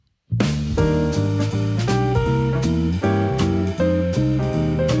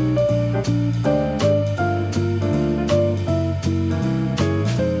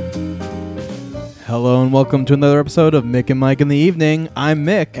and welcome to another episode of Mick and Mike in the Evening. I'm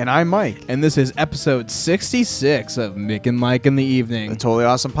Mick. And I'm Mike. And this is episode 66 of Mick and Mike in the Evening. A totally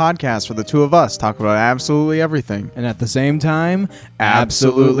awesome podcast where the two of us talk about absolutely everything. And at the same time,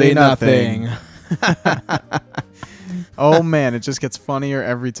 absolutely nothing. Oh man, it just gets funnier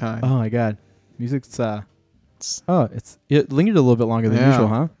every time. Oh my god. Music's, it lingered a little bit longer than usual,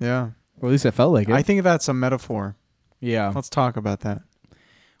 huh? Yeah. Or at least it felt like it. I think that's a metaphor. Yeah. Let's talk about that.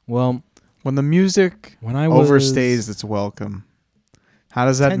 Well, when the music when I was overstays its welcome, how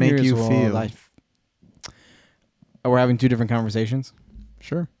does that 10 make years you old, feel? We're having two different conversations.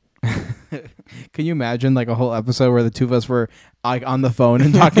 Sure. Can you imagine like a whole episode where the two of us were like on the phone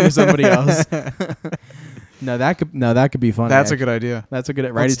and talking to somebody else? No, that could be funny. That's a good idea. That's a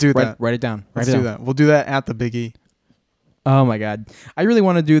good. Let's do that. Write it down. Let's do that. We'll do that at the Biggie. Oh my god, I really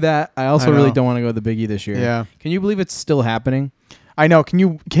want to do that. I also really don't want to go to the Biggie this year. Yeah. Can you believe it's still happening? I know.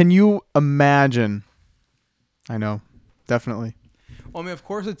 Can you imagine? I know. Definitely. Well, I mean, of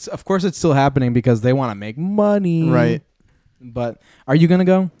course it's still happening because they want to make money. Right. But are you gonna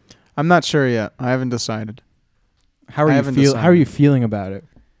go? I'm not sure yet. I haven't decided. How are you feeling about it?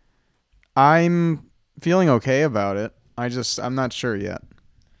 I'm feeling okay about it. I'm not sure yet.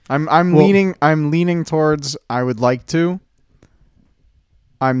 I'm leaning towards I would like to.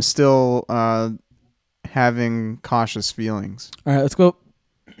 I'm still having cautious feelings. All right, let's go.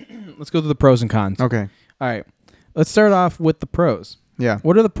 Let's go through the pros and cons. Okay. All right, let's start off with the pros. Yeah.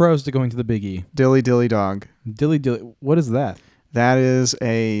 What are the pros to going to the Biggie? Dilly dilly dog. Dilly dilly. What is that? That is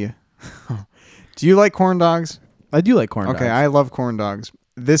a. Do you like corn dogs? I do like corn dogs. Okay, I love corn dogs.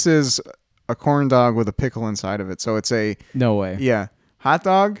 This is a corn dog with a pickle inside of it. So it's a. No way. Yeah. Hot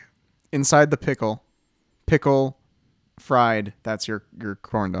dog inside the pickle. Pickle fried. That's your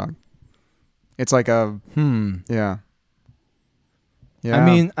corn dog. It's like a. Yeah.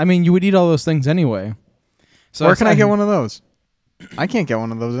 Yeah. I mean, you would eat all those things anyway. So where can I get one of those? I can't get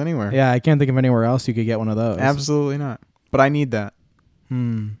one of those anywhere. Yeah, I can't think of anywhere else you could get one of those. Absolutely not. But I need that.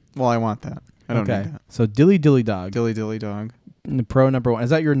 Well, I want that. I don't need that. So dilly dilly dog. Dilly dilly dog. Pro number one.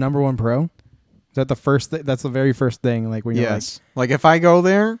 Is that your number one pro? Is that the first thing? That's the very first thing. Like when you're like if I go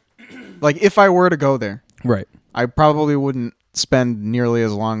there, like if I were to go there, right? I probably wouldn't spend nearly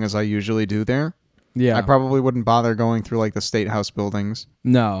as long as I usually do there. Yeah. I probably wouldn't bother going through like the State House buildings.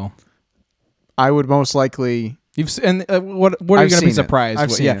 No. I would most likely. What are you going to be surprised?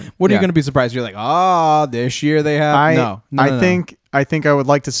 I've seen it. What are you going to be surprised? You're like, this year they have. I think I would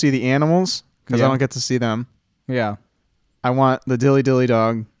like to see the animals because I don't get to see them. Yeah. I want the dilly dilly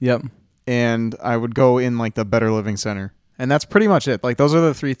dog. Yep. And I would go in like the Better Living Center. And that's pretty much it. Like those are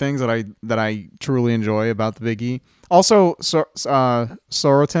the three things that I truly enjoy about the Big E. Also,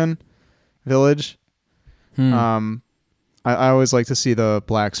 Sorotan Village. I always like to see the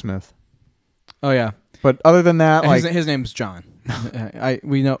blacksmith. Oh yeah. But other than that, like his name's John.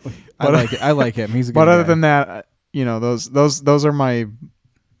 We know. I like him. He's a good But other guy. than that, those are my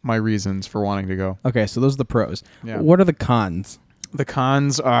reasons for wanting to go. Okay, so those are the pros. Yeah. What are the cons? The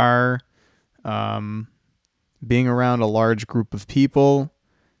cons are being around a large group of people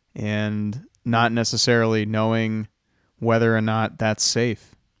and not necessarily knowing whether or not that's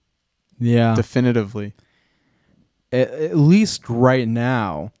safe. Yeah. Definitively. At least right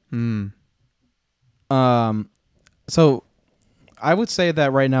now. So I would say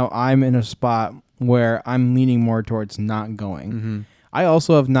that right now I'm in a spot where I'm leaning more towards not going. Mm-hmm. I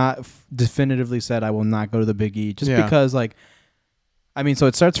also have not definitively said I will not go to the Big E just because so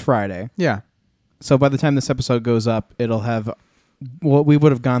it starts Friday. Yeah. So by the time this episode goes up, it'll have, we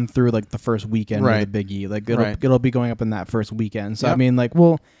would have gone through like the first weekend of the Big E. Like it'll be going up in that first weekend. So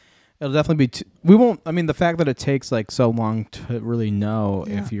it'll definitely be, we won't, the fact that it takes like so long to really know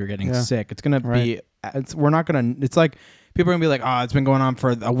if you're getting sick, it's going to be, we're not going to, it's like, people are going to be like, oh, it's been going on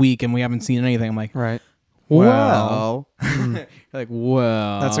for a week and we haven't seen anything. I'm like, well, like,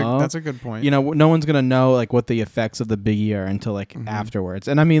 that's a good point. No one's going to know like what the effects of the Big E are until like afterwards.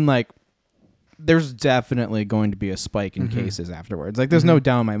 And there's definitely going to be a spike in cases afterwards. Like there's no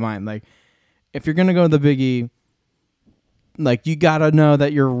doubt in my mind. Like if you're going to go to the Big E, like you got to know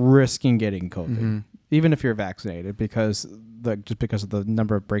that you're risking getting COVID, even if you're vaccinated, because of the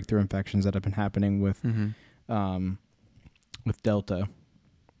number of breakthrough infections that have been happening with Delta.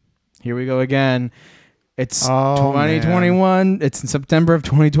 Here we go again. It's 2021. Man. It's in September of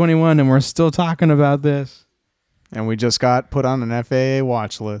 2021, and we're still talking about this. And we just got put on an FAA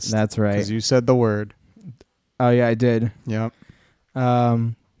watch list. That's right. Because you said the word. Oh yeah, I did. Yep.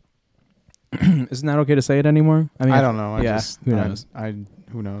 Isn't that okay to say it anymore? I don't know. Who knows?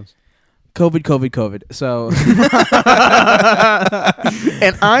 Who knows? COVID. So,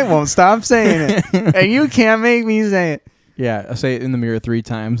 and I won't stop saying it, and you can't make me say it. Yeah, I say it in the mirror 3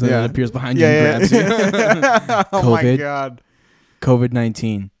 times, and then it appears behind you and grabs you. Oh my God.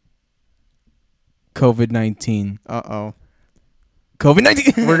 COVID-19. COVID-19. Uh-oh.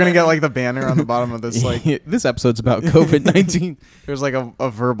 COVID-19. We're gonna get like the banner on the bottom of this. Like this episode's about COVID-19. There's like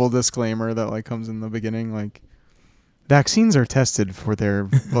a verbal disclaimer that like comes in the beginning, like vaccines are tested for their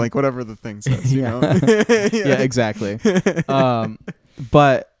like whatever the thing says. You know? Yeah, exactly.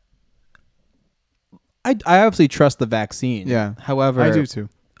 But I obviously trust the vaccine. Yeah. However, I do too.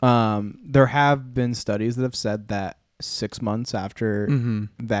 There have been studies that have said that 6 months after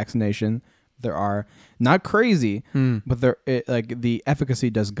vaccination, there are not crazy, but the efficacy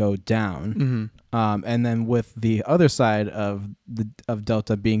does go down. And then with the other side of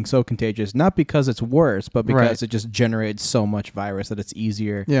Delta being so contagious, not because it's worse, but because it just generates so much virus that it's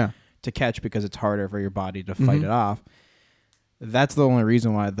easier to catch because it's harder for your body to fight it off. That's the only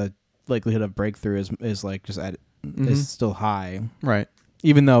reason why the likelihood of breakthrough is like just is still high. Right.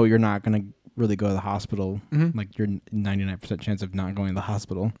 Even though you're not going to really go to the hospital, like you're 99% chance of not going to the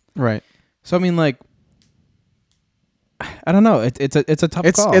hospital. Right. So I mean, like, I don't know. It's a tough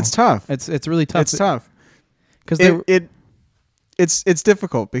call. It's tough. It's really tough. It's tough because it's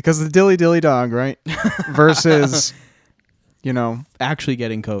difficult because the dilly dog, right, versus actually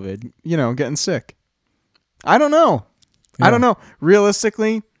getting COVID, getting sick. I don't know. Yeah. I don't know.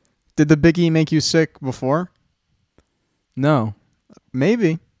 Realistically, did the Biggie make you sick before? No.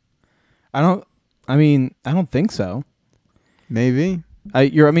 Maybe. I don't think so. Maybe.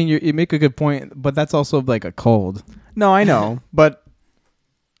 You make a good point, but that's also like a cold. No, I know, but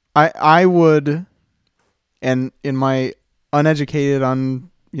I would, and in my uneducated,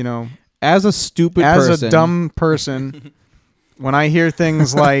 as a stupid person, as a dumb person, when I hear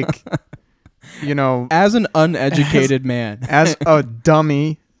things like, as an uneducated man, as a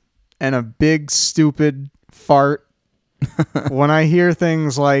dummy and a big stupid fart, when I hear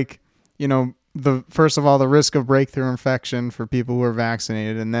things like, first of all, the risk of breakthrough infection for people who are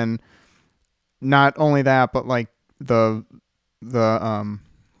vaccinated, and then not only that, but like the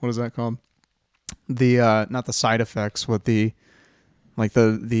what is that called? The not the side effects, what the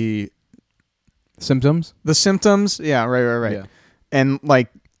symptoms? The symptoms, yeah, right. Yeah. And like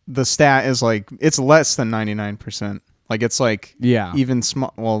the stat is like it's less than 99%. Like it's like even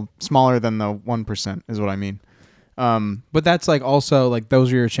smaller than the 1% is what I mean. But that's like also like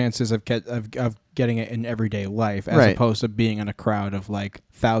those are your chances of getting it in everyday life as opposed to being in a crowd of like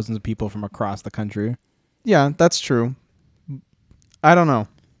thousands of people from across the country. Yeah, that's true. I don't know.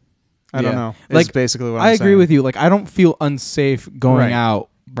 I don't know. It's like basically what I'm saying. I agree with you. Like I don't feel unsafe going out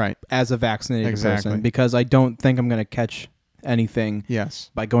as a vaccinated person because I don't think I'm going to catch anything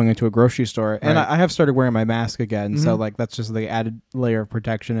by going into a grocery store. And I have started wearing my mask again. So like that's just the added layer of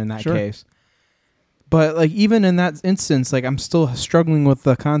protection in that case. But like even in that instance, like I'm still struggling with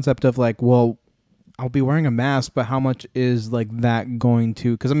the concept of like, well, I'll be wearing a mask, but how much is like that going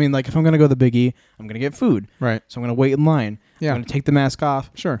to? Because I mean, like if I'm gonna go to the Big E, I'm gonna get food, right? So I'm gonna wait in line. Yeah, I'm gonna take the mask off.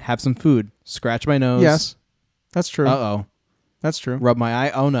 Sure. Have some food. Scratch my nose. Yes, that's true. That's true. Rub Rub my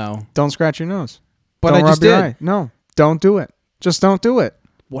eye. Oh no. Don't scratch your nose. But I just did. Eye. No, don't do it. Just don't do it.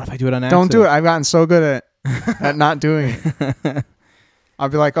 What if I do it on accident? Don't do it. I've gotten so good at not doing it. I'll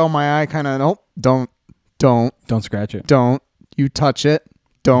be like, oh, my eye kind of. Nope. Don't scratch it. Don't you touch it.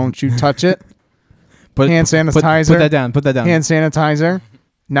 Don't you touch it. Hand sanitizer. Put that down. Hand sanitizer.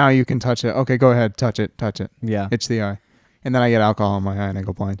 Now you can touch it. Okay, go ahead. Touch it. Yeah. Itch the eye. And then I get alcohol in my eye and I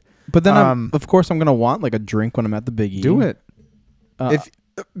go blind. But then, of course, I'm going to want like a drink when I'm at the Big E. Do it.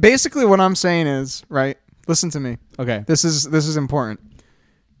 Basically what I'm saying is, right, listen to me. Okay. This is important.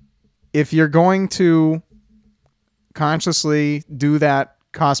 If you're going to consciously do that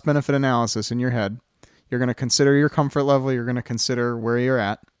cost-benefit analysis in your head, you're going to consider your comfort level. You're going to consider where you're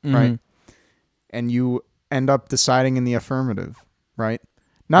at, right? And you end up deciding in the affirmative, right?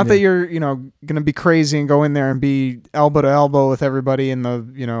 Not that you're, going to be crazy and go in there and be elbow to elbow with everybody in the,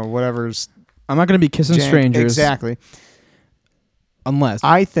 whatever's. I'm not going to be kissing strangers. Exactly. Unless.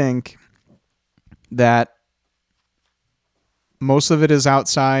 I think that most of it is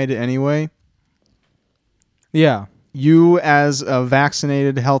outside anyway. Yeah. You as a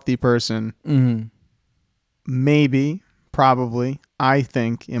vaccinated, healthy person, maybe, probably, I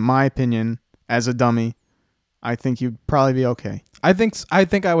think, in my opinion, as a dummy, I think you'd probably be okay. I think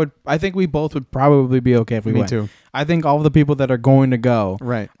we both would probably be okay if we went. Me too. I think all of the people that are going to go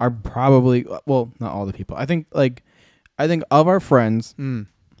are probably, well, not all the people. I think of our friends who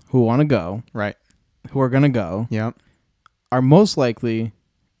want to go, right, who are going to go, yeah, are most likely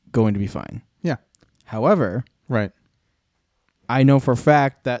going to be fine. Yeah. However, Right. I know for a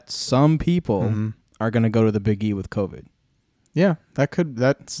fact that some people are going to go to the Big E with COVID. Yeah,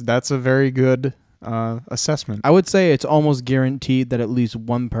 that's a very good assessment. I would say it's almost guaranteed that at least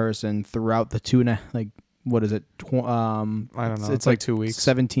one person throughout the what is it? I don't know. It's like 2 weeks,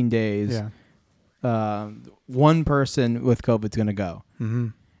 17 days. Yeah. One person with COVID is going to go,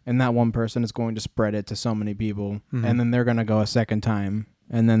 and that one person is going to spread it to so many people, and then they're going to go a second time,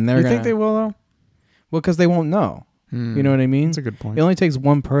 and then they're. You think they will though? Well, because they won't know. You know what I mean? That's a good point. It only takes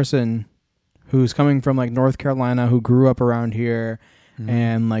one person who's coming from like North Carolina, who grew up around here,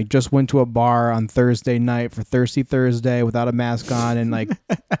 and like just went to a bar on Thursday night for Thirsty Thursday without a mask on, and like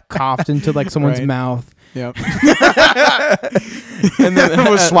coughed into like someone's mouth. Yep. And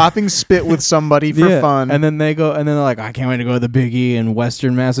then was swapping spit with somebody for fun. And then they go, and then they're like, I can't wait to go to the Big E in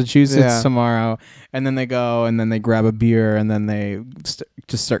Western Massachusetts tomorrow. And then they go, and then they grab a beer, and then they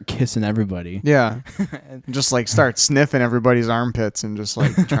just start kissing everybody. Yeah. Just like start sniffing everybody's armpits and just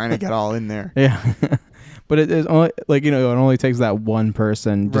like trying to get all in there. Yeah. But it is only like, it only takes that one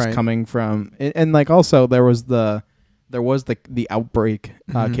person just coming from, and like also there was the outbreak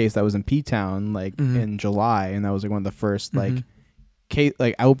case that was in P-Town in July, and that was like one of the first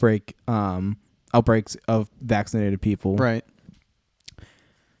outbreaks of vaccinated people. Right.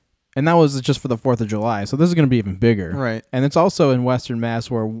 And that was just for the 4th of July. So this is going to be even bigger. Right. And it's also in Western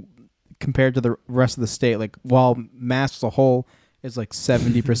Mass where compared to the rest of the state, like while Mass as a whole is like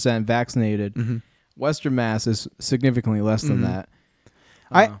 70% vaccinated, Western Mass is significantly less than that.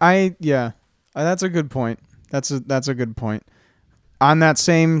 That's a good point. That's a good point. On that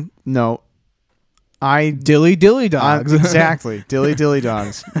same note, dilly dogs. Exactly. Dilly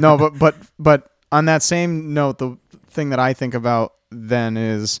dogs. No, but on that same note, the thing that I think about then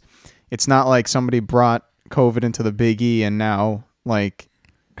is it's not like somebody brought COVID into the Big E and now like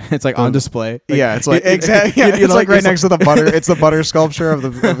it's like on display. It's like exactly. Yeah, it's like right next to the butter. It's the butter sculpture of the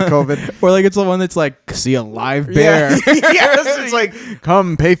COVID. Or like it's the one that's like see a live bear. Yes, it's like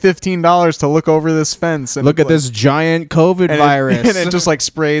come pay $15 to look over this fence and look at this giant COVID virus, and it just like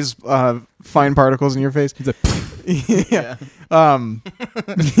sprays fine particles in your face. He's like, yeah. Oh,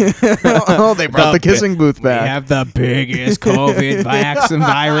 they brought the kissing booth back. We have the biggest COVID vaccine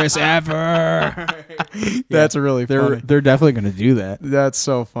virus ever. That's really funny. They're definitely going to do that. That's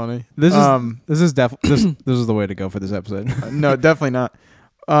so funny. This is the way to go for this episode. No, definitely not.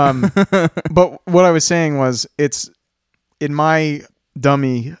 But what I was saying was, it's in my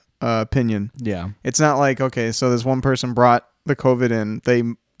dummy opinion. Yeah, it's not like, okay, so this one person brought the COVID in. They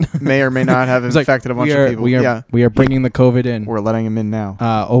may or may not have infected a bunch of people. We are bringing the COVID in. We're letting them in now.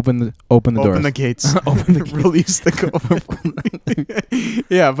 Open the doors. Open the gates. Open the release the COVID.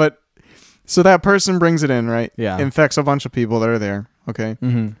 Yeah, but so that person brings it in, right? Yeah. Infects a bunch of people that are there. Okay.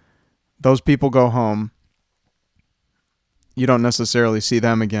 Mm-hmm. Those people go home. You don't necessarily see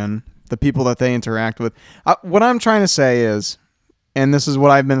them again. The people that they interact with. What I'm trying to say is, and this is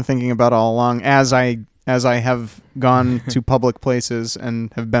what I've been thinking about all along, as I have gone to public places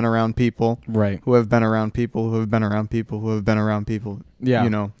and have been around people, right, who have been around people, who have been around people, who have been around people.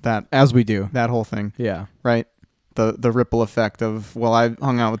 Yeah. That as we do. That whole thing. Yeah. Right? The ripple effect of, well, I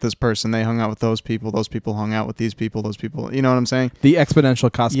hung out with this person, they hung out with those people hung out with these people, those people. You know what I'm saying? The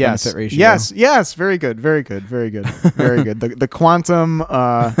exponential cost benefit ratio. Yes. Very good. Very good. The quantum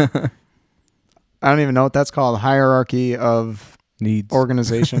I don't even know what that's called. Hierarchy of needs.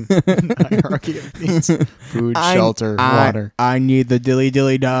 Organization. Hierarchy of needs. Food, shelter, water. I need the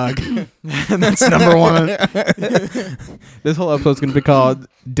dilly dog. And that's number one. This whole episode's going to be called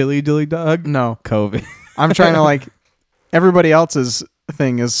Dilly Dog? No. COVID. I'm trying to like, everybody else's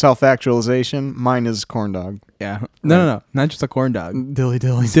thing is self-actualization. Mine is corn dog. Yeah. No. Not just a corn dog. Dilly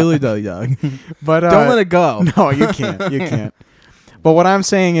dog. But don't let it go. No, you can't. But what I'm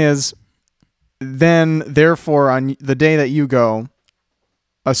saying is, then, therefore, on the day that you go,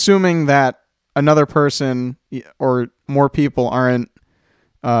 assuming that another person or more people aren't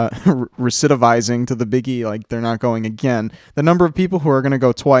recidivizing to the Big E, like they're not going again, the number of people who are going to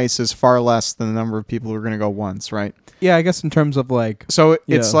go twice is far less than the number of people who are going to go once, right? Yeah, I guess in terms of like... So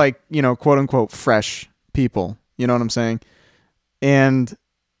it's like, quote unquote, fresh people. You know what I'm saying? And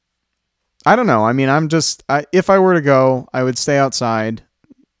I don't know. I mean, if I were to go, I would stay outside.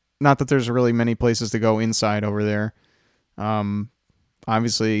 Not that there's really many places to go inside over there.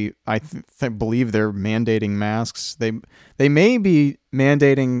 Obviously, I believe they're mandating masks. They may be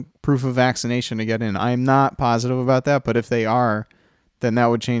mandating proof of vaccination to get in. I'm not positive about that, but if they are, then that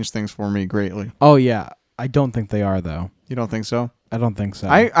would change things for me greatly. Oh, yeah. I don't think they are, though. You don't think so? I don't think so.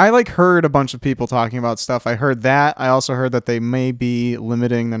 I like heard a bunch of people talking about stuff. I heard that. I also heard that they may be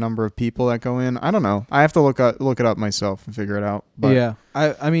limiting the number of people that go in. I don't know. I have to look it up myself and figure it out. But yeah.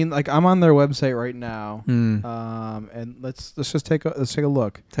 I mean, like, I'm on their website right now. And let's just take a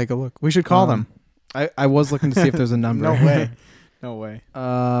look. Take a look. We should call them. I was looking to see if there's a number. No way. No way.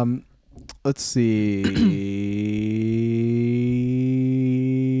 Let's see.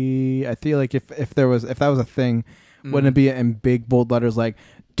 I feel like if that was a thing, wouldn't it be in big bold letters like,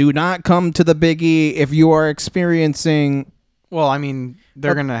 "Do not come to the Big E if you are experiencing." Well, I mean,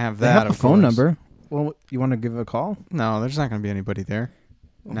 they're gonna have that. They have of a phone course. number. Well, you want to give a call? No, there's not gonna be anybody there.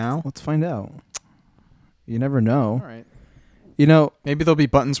 Now, let's find out. You never know. All right. You know, maybe there'll be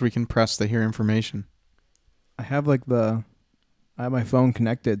buttons we can press to hear information. I have my phone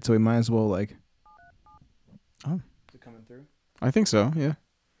connected, so we might as well like. Oh, is it coming through? I think so. Yeah.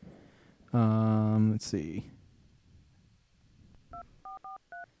 Let's see.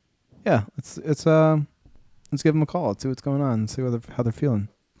 Yeah, let's give them a call. Let's see what's going on. See how they're feeling.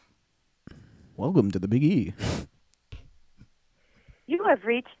 Welcome to the Big E. You have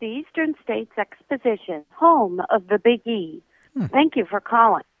reached the Eastern States Exposition, home of the Big E. Thank you for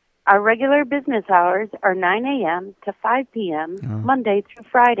calling. Our regular business hours are 9 a.m. to 5 p.m. Monday through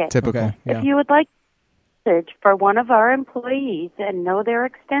Friday. Typical. Okay, yeah. If you would like a message for one of our employees and know their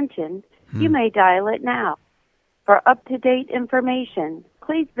extension, you may dial it now. For up-to-date information,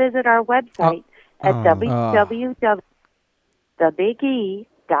 please visit our website at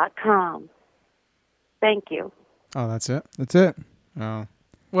www.thebige.com. Thank you. Oh, that's it? That's it. Oh.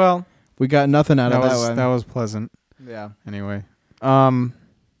 Well, we got nothing out of that one. That was pleasant. Yeah. Anyway.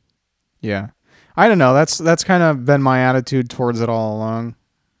 Yeah. I don't know. That's kind of been my attitude towards it all along.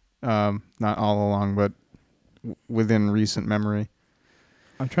 Not all along, but within recent memory.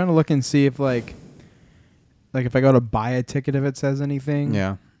 I'm trying to look and see if like if I go to buy a ticket, if it says anything.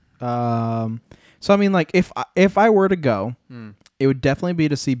 Yeah. So I mean, like if I were to go, it would definitely be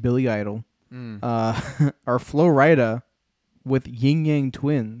to see Billy Idol, or Flo Rida with Ying Yang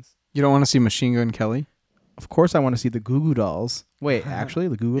Twins. You don't want to see Machine Gun Kelly? Of course, I want to see the Goo Goo Dolls. Wait, actually,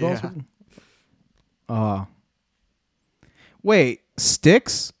 the Goo Goo Dolls. Wait,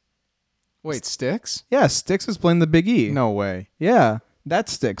 Styx? Wait, Styx? Yeah, Styx is playing the Big E. No way. Yeah,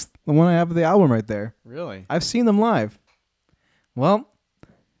 that's Styx. The one I have of the album right there. Really? I've seen them live. Well,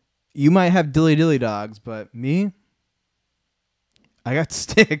 you might have Dilly Dilly Dogs, but me, I got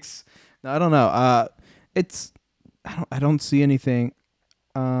Styx. No, I don't know. I don't see anything.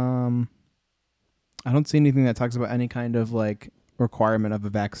 I don't see anything that talks about any kind of like requirement of a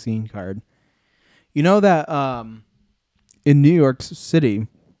vaccine card. You know that in New York City,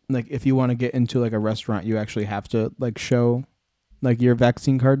 like if you want to get into like a restaurant, you actually have to like show like your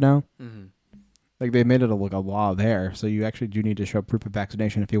vaccine card now. Mm-hmm. Like they made it like a law there, so you actually do need to show proof of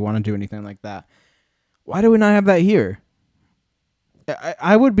vaccination if you want to do anything like that. Why do we not have that here?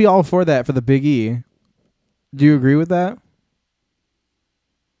 I would be all for that for the Big E. Do you agree with that?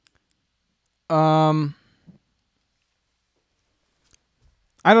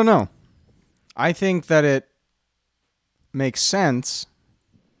 I don't know. I think that it makes sense,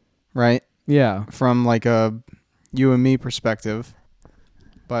 right? Yeah. From like a you and me perspective.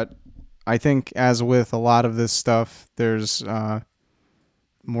 But I think as with a lot of this stuff, there's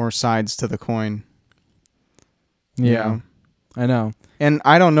more sides to the coin. Yeah. You know? I know. And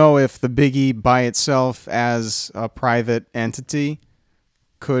I don't know if the Big E by itself as a private entity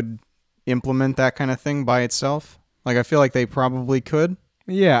could implement that kind of thing by itself. Like, I feel like they probably could.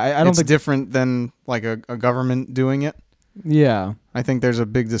 Yeah, I don't think... It's different than, like, a government doing it. Yeah. I think there's a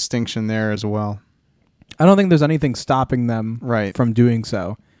big distinction there as well. I don't think there's anything stopping them from doing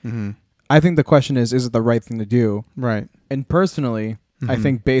so. Mm-hmm. I think the question is it the right thing to do? Right. And personally, I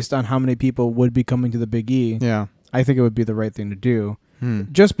think based on how many people would be coming to the Big E, I think it would be the right thing to do.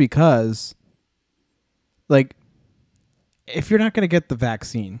 Just because, like, if you're not going to get the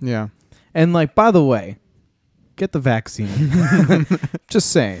vaccine. Yeah. And, like, by the way, get the vaccine.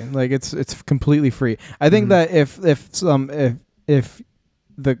 Just saying. Like, it's completely free. I think that if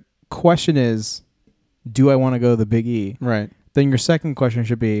the question is, do I want to go to the Big E? Right. Then your second question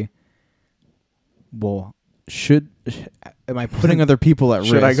should be, well, am I putting other people at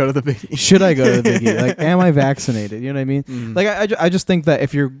risk? Should I go to the Big E? Should I go to the Big E? Like, am I vaccinated? You know what I mean? Like, I just think that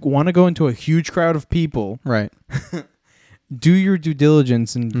if you want to go into a huge crowd of people, right, do your due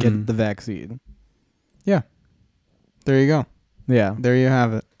diligence and get the vaccine. Yeah. There you go. Yeah. There you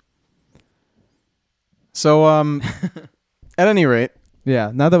have it. So, at any rate.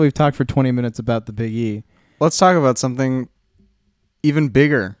 Yeah. Now that we've talked for 20 minutes about the Big E, let's talk about something even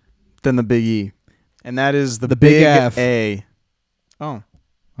bigger than the Big E. And that is the big F. A. Oh.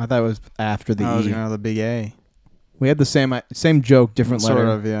 I thought it was after the I was E. going to the big A. We had the same joke, different letter. Sort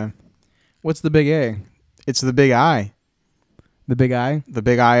of, yeah. What's the big A? It's the big I. The big I? The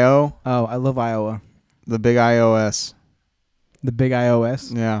big I-O. Oh, I love Iowa. The big iOS. The big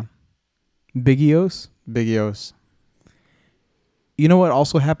iOS? Yeah. Big EOS? Big EOS. You know what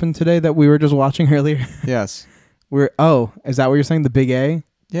also happened today that we were just watching earlier? Yes. Is that what you're saying? The big A?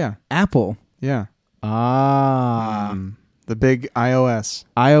 Yeah. Apple. Yeah. The big iOS.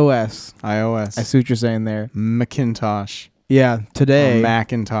 iOS. iOS. I see what you're saying there. Macintosh. Yeah, today. Or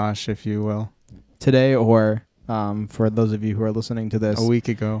Macintosh, if you will. Today, or for those of you who are listening to this, a week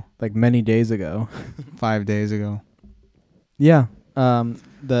ago. like many days ago. 5 days ago. Yeah.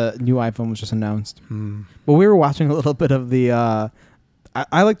 The new iPhone was just announced. But we were watching a little bit of the...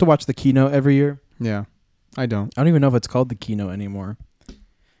 I like to watch the keynote every year. Yeah. I don't. I don't even know if it's called the keynote anymore.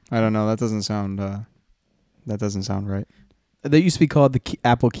 I don't know. That doesn't sound right. They used to be called the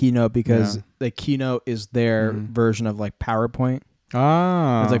Apple keynote because the keynote is their version of like PowerPoint.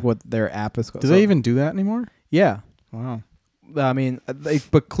 Ah. It's like what their app is called. Do they even do that anymore? Yeah. Wow. I mean,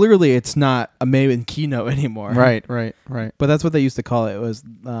 but clearly it's not a Maven keynote anymore. Right. But that's what they used to call it. It was,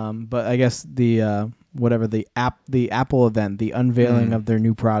 but I guess the Apple event, the unveiling of their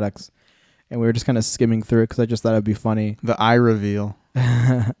new products, and we were just kind of skimming through it because I just thought it'd be funny. The eye reveal.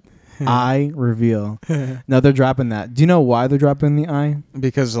 Eye reveal. No, they're dropping that. Do you know why they're dropping the eye?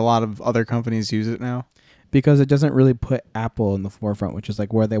 Because a lot of other companies use it now. Because it doesn't really put Apple in the forefront, which is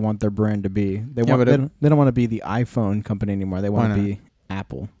like where they want their brand to be. They don't want to be the iPhone company anymore. They want to be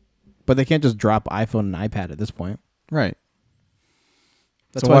Apple. But they can't just drop iPhone and iPad at this point. Right.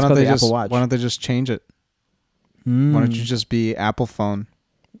 That's why it's called the Apple Watch. Why don't they just change it? Why don't you just be Apple phone?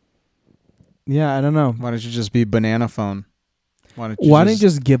 Yeah, I don't know. Why don't you just be banana phone? Why don't you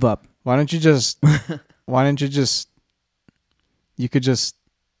just give up? Why don't you just you could just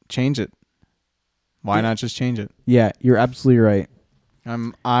change it. Why not just change it? Yeah, you're absolutely right.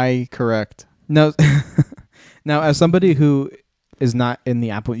 I correct. No. Now, as somebody who is not in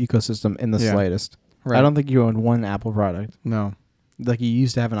the Apple ecosystem in the slightest, right. I don't think you own one Apple product. No. Like you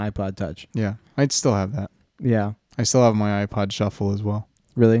used to have an iPod Touch. Yeah, I'd still have that. Yeah. I still have my iPod Shuffle as well.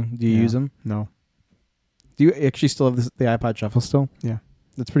 Really? Do you use them? No. Do you actually still have the iPod Shuffle still? Yeah.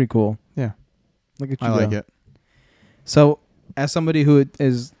 That's pretty cool. Yeah. Look at you. I like it. So, as somebody who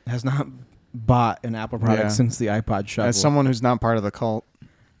has not bought an Apple product since the iPod Shuffle. As someone who's not part of the cult.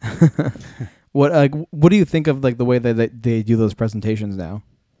 What do you think of like the way that they do those presentations now?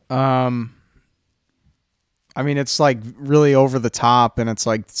 I mean, it's like really over the top, and it's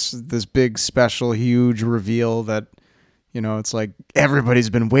like this big, special, huge reveal that, it's like everybody's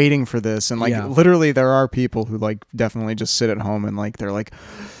been waiting for this. And like literally there are people who like definitely just sit at home and like they're like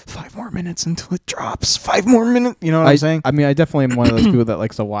 5 more minutes until it drops. 5 more minutes. You know what I'm saying? I mean, I definitely am one of those people that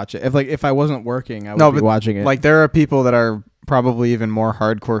likes to watch it. If I wasn't working, I would be watching it. Like there are people that are probably even more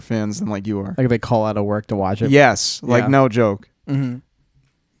hardcore fans than like you are. Like they call out of work to watch it. Yes. Like no joke. Mm-hmm.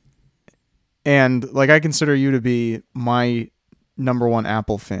 And like I consider you to be my number one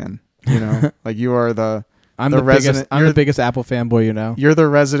Apple fan. Like you are the the biggest Apple fanboy. You're the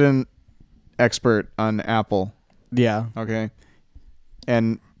resident expert on Apple. Yeah. Okay.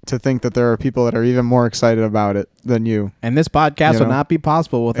 And to think that there are people that are even more excited about it than you. And this podcast would not be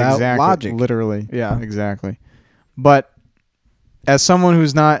possible without logic. Literally. Yeah. Exactly. But as someone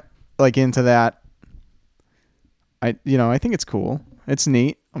who's not like into that, I think it's cool. It's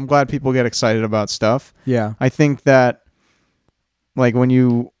neat. I'm glad people get excited about stuff. Yeah. I think that like when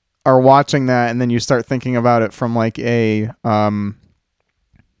you are watching that and then you start thinking about it from like a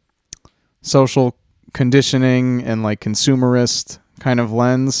social conditioning and like consumerist kind of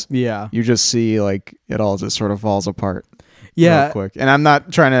lens, you just see like it all just sort of falls apart. Yeah. Real quick. And I'm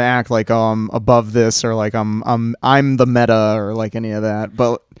not trying to act like I'm above this or like I'm the meta or like any of that,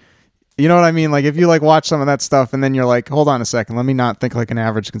 but you know what I mean? Like if you like watch some of that stuff and then you're like, hold on a second, let me not think like an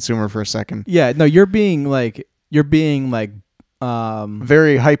average consumer for a second. Yeah, no, you're being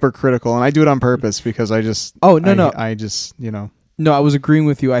very hypercritical, and I do it on purpose because I just I just No, I was agreeing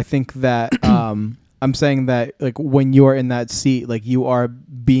with you. I think that I'm saying that like when you're in that seat, like you are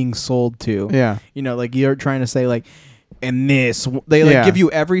being sold to. Yeah. Like you're trying to say like, and this they like give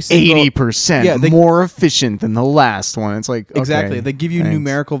you every single 80% more efficient than the last one. It's like exactly. Okay, they give you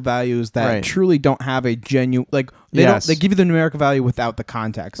numerical values that truly don't have a genuine like they give you the numerical value without the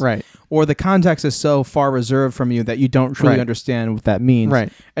context. Right. Or the context is so far reserved from you that you don't truly understand what that means.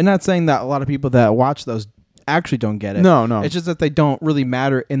 Right. And not saying that a lot of people that watch those actually don't get it. No. It's just that they don't really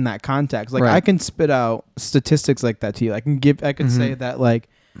matter in that context. Like I can spit out statistics like that to you. I can say that like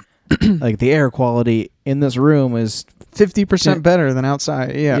like the air quality in this room is 50% better than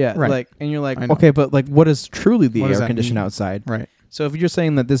outside. Yeah, right. Like, and you're like, okay, but like, what is truly the air condition outside? Right. So if you're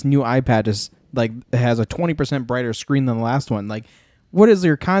saying that this new iPad is like it has a 20% brighter screen than the last one, like, what is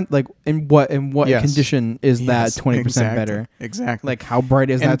your in what condition is that 20% better? Exactly. Like, how bright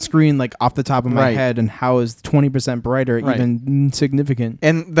is that screen? Like, off the top of my head, and how is 20% brighter even significant?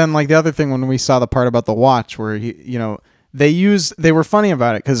 And then, like, the other thing when we saw the part about the watch, where they were funny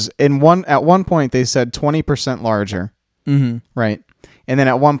about it because at one point they said 20% larger, right? And then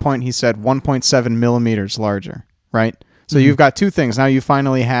at one point he said 1.7 millimeters larger, right? So you've got two things now. You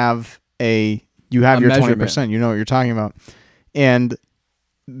finally have your 20%. You know what you're talking about. And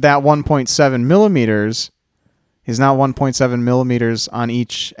that 1.7 millimeters is not 1.7 millimeters on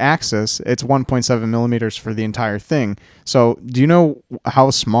each axis. It's 1.7 millimeters for the entire thing. So do you know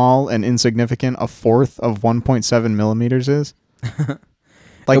how small and insignificant a fourth of 1.7 millimeters is?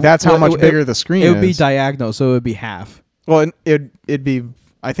 Like, that's how much bigger the screen is. It would be diagonal, so it would be half. Well, it'd be,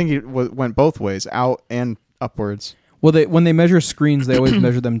 I think it went both ways, out and upwards. Well, when they measure screens, they always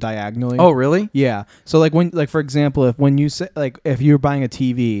measure them diagonally. Oh, really? Yeah. So for example, if you're buying a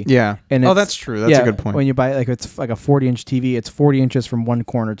TV, and that's true. That's a good point. When you buy it's like a 40-inch TV, it's 40 inches from one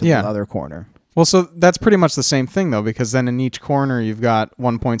corner to the other corner. Well, so that's pretty much the same thing though, because then in each corner you've got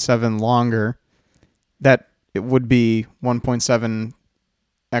 1.7 longer. That it would be 1.7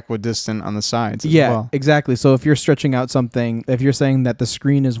 equidistant on the sides as well. Exactly. So if you're stretching out something, if you're saying that the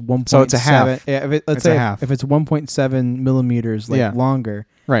screen is 1.7, so it's a half. Let's say if it's 1.7 millimeters longer,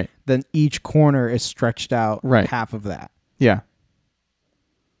 right, then each corner is stretched out half of that. Yeah.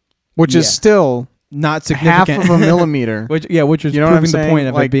 Which is still not significant. Half of a millimeter. which is proving the point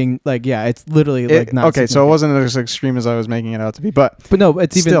of it being like, it's literally not okay, so it wasn't as extreme as I was making it out to be, but no,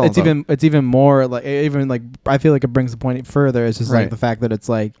 it's even more like, even like, I feel like it brings the point further. It's just like the fact that it's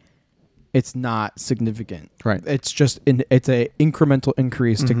like, it's not significant. Right. It's just it's a incremental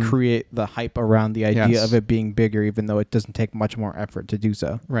increase to create the hype around the idea of it being bigger, even though it doesn't take much more effort to do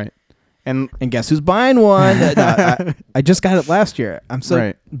so. Right. And guess who's buying one? I just got it last year. I'm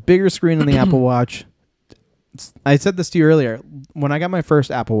so bigger screen on the Apple Watch. I said this to you earlier. When I got my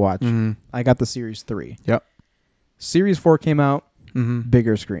first Apple Watch, I got the Series 3. Yep. Series 4 came out,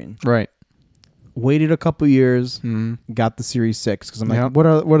 bigger screen. Right. Waited a couple years, got the Series 6 because I'm like, what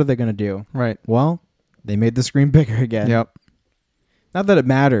are they going to do? Right. Well, they made the screen bigger again. Yep. Not that it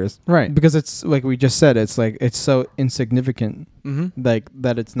matters, right? Because it's like we just said, it's like it's so insignificant, like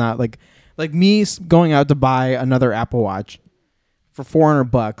that it's not like me going out to buy another Apple Watch for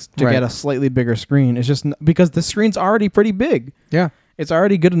 $400 to get a slightly bigger screen. It's just because the screen's already pretty big. Yeah, it's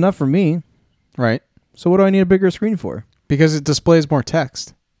already good enough for me. Right. So what do I need a bigger screen for? Because it displays more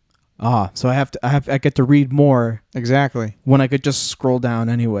text. So I get to read more. Exactly. When I could just scroll down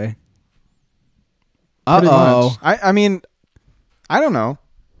anyway. I mean, I don't know.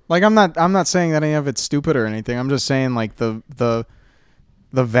 Like, I'm not saying that any of it's stupid or anything. I'm just saying, like, the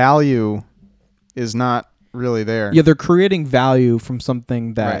value is not really there. Yeah, they're creating value from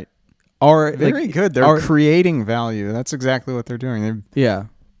something that are very good. They're creating value. That's exactly what they're doing. Yeah,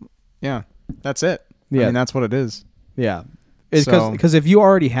 that's it. Yeah, I mean, that's what it is. Yeah, it's because if you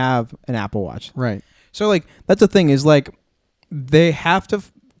already have an Apple Watch, right? So like that's the thing is like they have to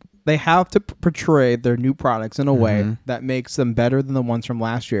portray their new products in a way that makes them better than the ones from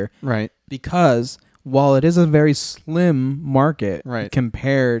last year. Right. Because while it is a very slim market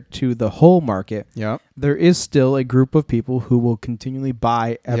compared to the whole market, there is still a group of people who will continually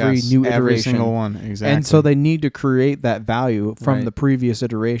buy every new iteration. Every single one, exactly. And so they need to create that value from the previous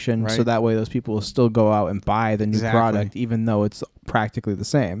iteration so that way those people will still go out and buy the new product even though it's practically the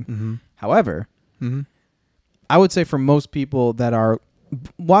same. However, I would say for most people that are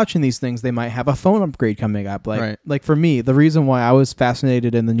watching these things, they might have a phone upgrade coming up. Like for me, the reason why I was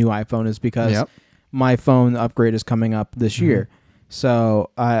fascinated in the new iPhone is because my phone upgrade is coming up this year. So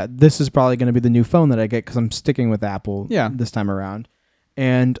this is probably going to be the new phone that I get because I'm sticking with Apple this time around.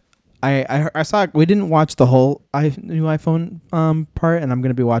 And I saw we didn't watch the whole new iPhone part, and I'm going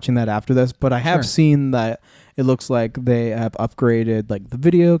to be watching that after this. But I have seen that it looks like they have upgraded like the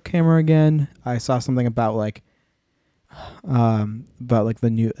video camera again. I saw something about like the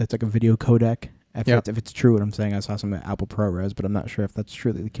new, it's like a video codec. If it's true what I'm saying, I saw some at Apple ProRes, but I'm not sure if that's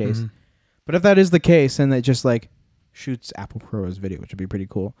truly the case. But if that is the case, and it just like shoots Apple ProRes video, which would be pretty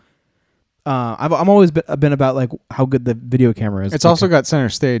cool. I'm always been about like how good the video camera is. It's also got center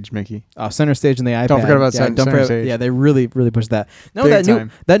stage, Mickey. Center stage in the iPad. Don't forget about center stage. Yeah, they really pushed that. No, Big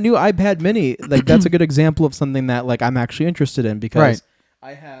that new iPad Mini, like that's a good example of something that like I'm actually interested in because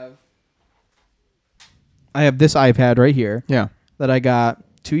I have this iPad right here. Yeah. That I got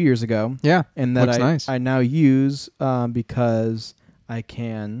 2 years ago. Yeah, and that nice. I now use because I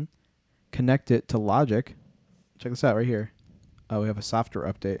can connect it to Logic. Check this out right here. Oh, we have a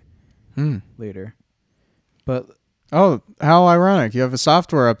software update later. But how ironic! You have a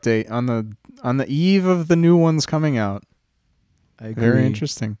software update on the eve of the new ones coming out. I agree. Very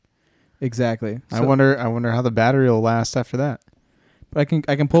interesting. Exactly. So, I wonder how the battery will last after that. But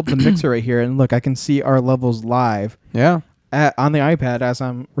I can pull up the mixer right here and look. I can see our levels live. Yeah. On the iPad as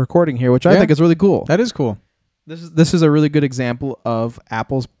I'm recording here, which I think is really cool. That is cool. This is a really good example of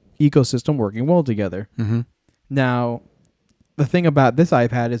Apple's ecosystem working well together. Mm-hmm. Now, the thing about this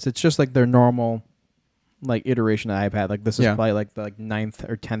iPad is it's just like their normal like iteration of iPad. Like this is probably like the 9th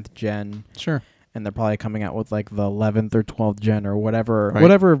or 10th gen. Sure. And they're probably coming out with like the 11th or 12th gen or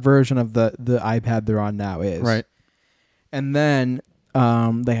whatever version of the iPad they're on now is. Right. And then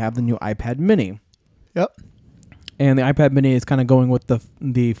they have the new iPad mini. Yep. And the iPad mini is kind of going with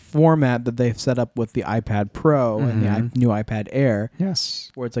the format that they've set up with the iPad Pro and the new iPad Air.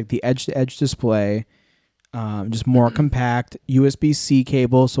 Yes. Where it's like the edge-to-edge display, just more compact, USB-C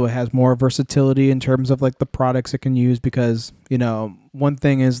cable, so it has more versatility in terms of like the products it can use. Because, one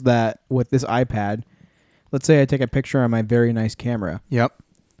thing is that with this iPad, let's say I take a picture on my very nice camera. Yep.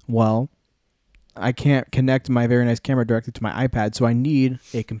 Well, I can't connect my very nice camera directly to my iPad, so I need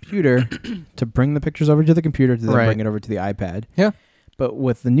a computer to bring the pictures over to the computer to then bring it over to the iPad. Yeah. But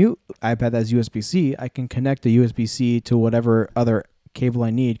with the new iPad that's USB-C, I can connect a USB-C to whatever other cable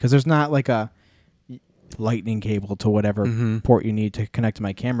I need, because there's not like a lightning cable to whatever port you need to connect to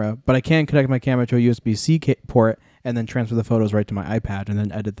my camera, but I can connect my camera to a USB-C port and then transfer the photos right to my iPad and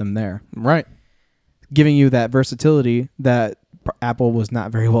then edit them there. Right. Giving you that versatility that Apple was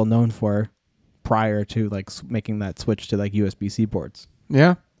not very well known for prior to like making that switch to like USB-C ports.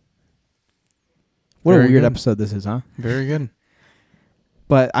 Yeah. What a weird episode this is, huh? Very good.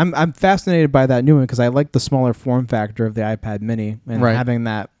 But I'm fascinated by that new one because I like the smaller form factor of the iPad mini and having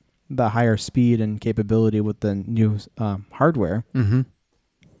the higher speed and capability with the new hardware. Mm-hmm.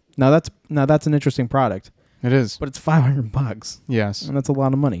 Now that's an interesting product. It is. But it's $500. Yes. And that's a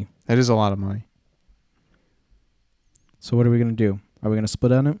lot of money. It is a lot of money. So what are we going to do? Are we going to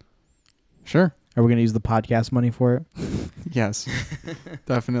split on it? Sure. Are we going to use the podcast money for it? Yes.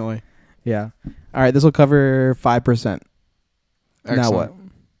 Definitely. Yeah. All right, this will cover 5%. Excellent. Now what?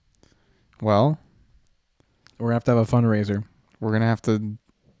 Well, we're going to have a fundraiser. We're going to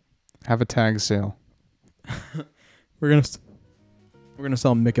have a tag sale. We're going to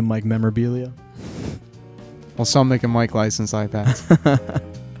sell Mick and Mike memorabilia. We'll sell Mick and Mike licensed iPads.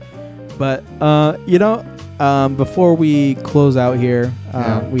 But before we close out here,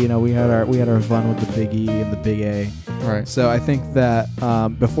 we had our fun with the Big E and the Big A. Right. So I think that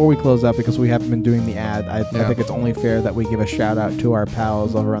before we close out, because we haven't been doing the ad, I think it's only fair that we give a shout out to our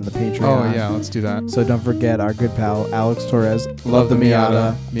pals over on the Patreon. Oh yeah, let's do that. So don't forget our good pal Alex Torres, love the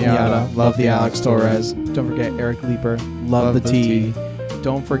Miata, love the Alex Torres. Don't forget Eric Leeper, love the tea.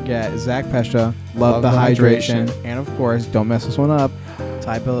 Don't forget Zach Pesha, love the hydration. And of course, don't mess this one up,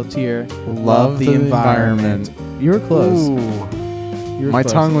 Ty Pelletier, love the environment. You were close. My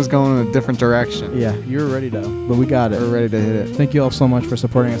tongue was going in a different direction. Yeah, you were ready to, but we got it. We're ready to hit it. Thank you all so much for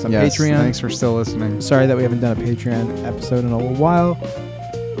supporting us on Patreon. Thanks for still listening. Sorry that we haven't done a Patreon episode in a little while.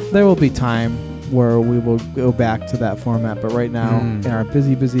 There will be time where we will go back to that format, but right now, in our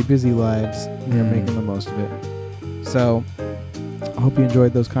busy lives, we are making the most of it. So, I hope you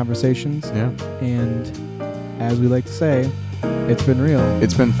enjoyed those conversations. Yeah. And as we like to say, it's been real.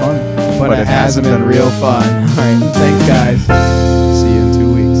 It's been fun. But it hasn't been real fun. All right. Thanks, guys.